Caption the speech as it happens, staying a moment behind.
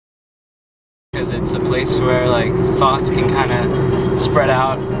because it's a place where like thoughts can kind of spread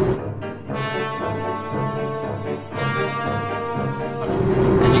out.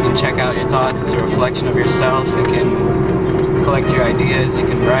 And you can check out your thoughts. It's a reflection of yourself. You can collect your ideas, you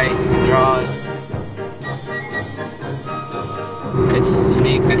can write, you can draw. It's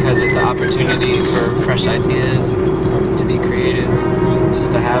unique because it's an opportunity for fresh ideas and to be creative.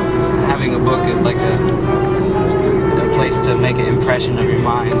 Just to having a book is like a place to make an impression of your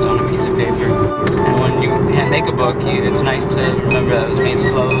mind on a piece of paper. And when you make a book, it's nice to remember that it was made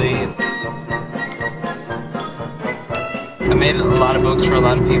slowly. I made a lot of books for a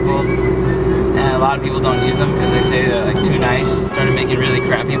lot of people, and a lot of people don't use them because they say they're like too nice. Started making really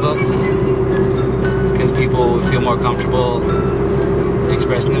crappy books because people would feel more comfortable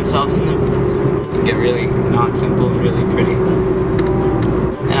expressing themselves in them. You get really not simple, really pretty.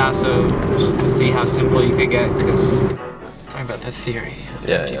 And also just to see how simple you could get, because talking about the theory of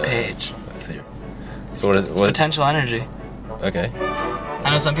an empty page. So what is potential energy. Okay. I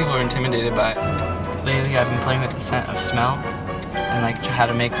know some people are intimidated by it. Lately I've been playing with the scent of smell and like how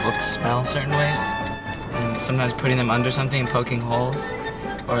to make books smell certain ways. And sometimes putting them under something and poking holes,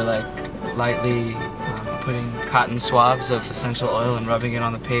 or like lightly putting cotton swabs of essential oil and rubbing it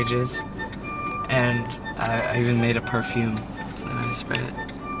on the pages. And I even made a perfume and I sprayed it.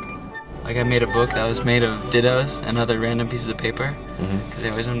 Like I made a book that was made of dittos and other random pieces of paper because they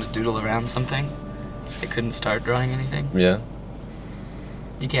always wanted to doodle around something. They couldn't start drawing anything. Yeah.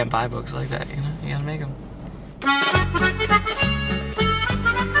 You can't buy books like that, you know? You gotta make them.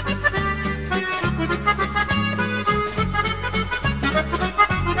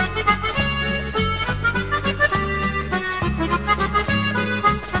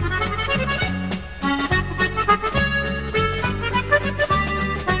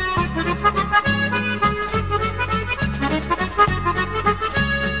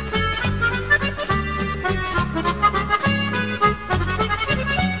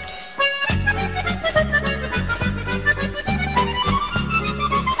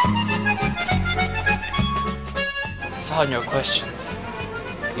 On your questions,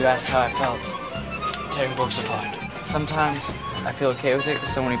 you asked how I felt tearing books apart. Sometimes I feel okay with it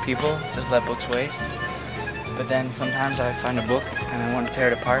because so many people just let books waste, but then sometimes I find a book and I want to tear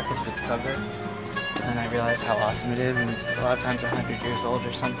it apart because of its cover, and then I realize how awesome it is, and it's a lot of times 100 years old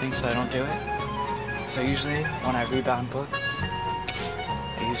or something, so I don't do it. So usually when I rebound books,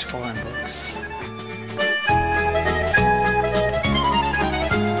 I use foreign books.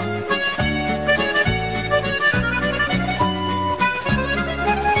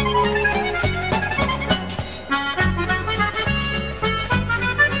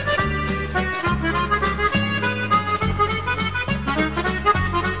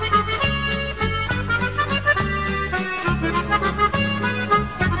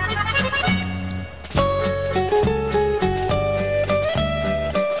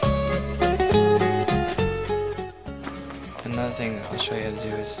 Another thing I'll show you how to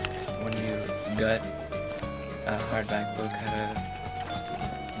do is when you gut a hardback book, how to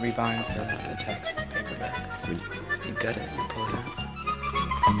rebind the text to paperback. You gut it, you pull it out.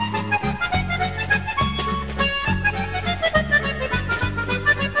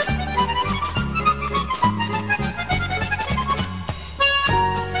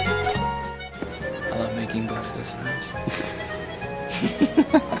 I love making books this size.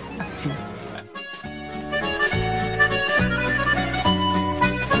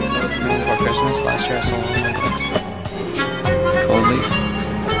 Christmas last year I sold all my books. Gold leaf.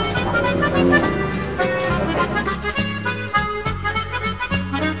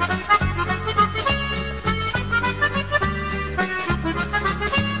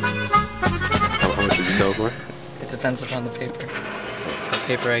 How much did you sell for? It depends upon the paper. The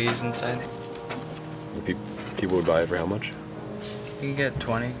paper I use inside. People would buy it for how much? You can get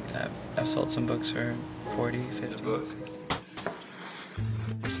 20. I've sold some books for 40, 50, 60.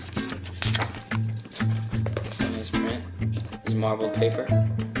 This is marbled paper.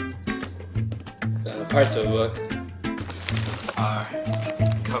 Parts of a book are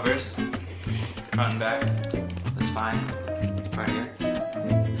covers, front and back, the spine, part here.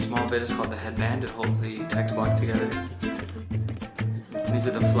 The small bit is called the headband. It holds the text block together. These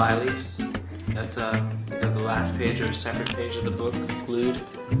are the fly leaves. That's either the last page or a separate page of the book glued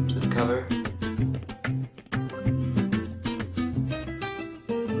to the cover.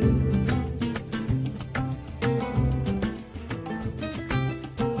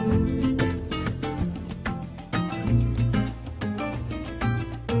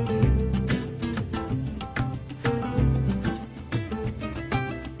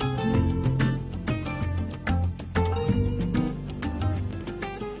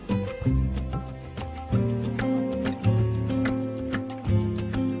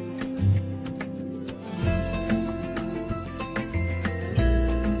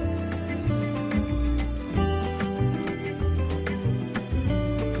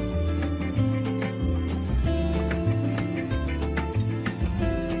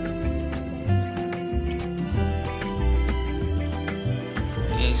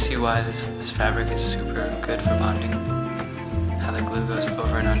 see why this fabric is super good for bonding. How the glue goes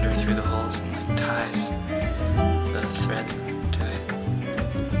over and under through the holes and like ties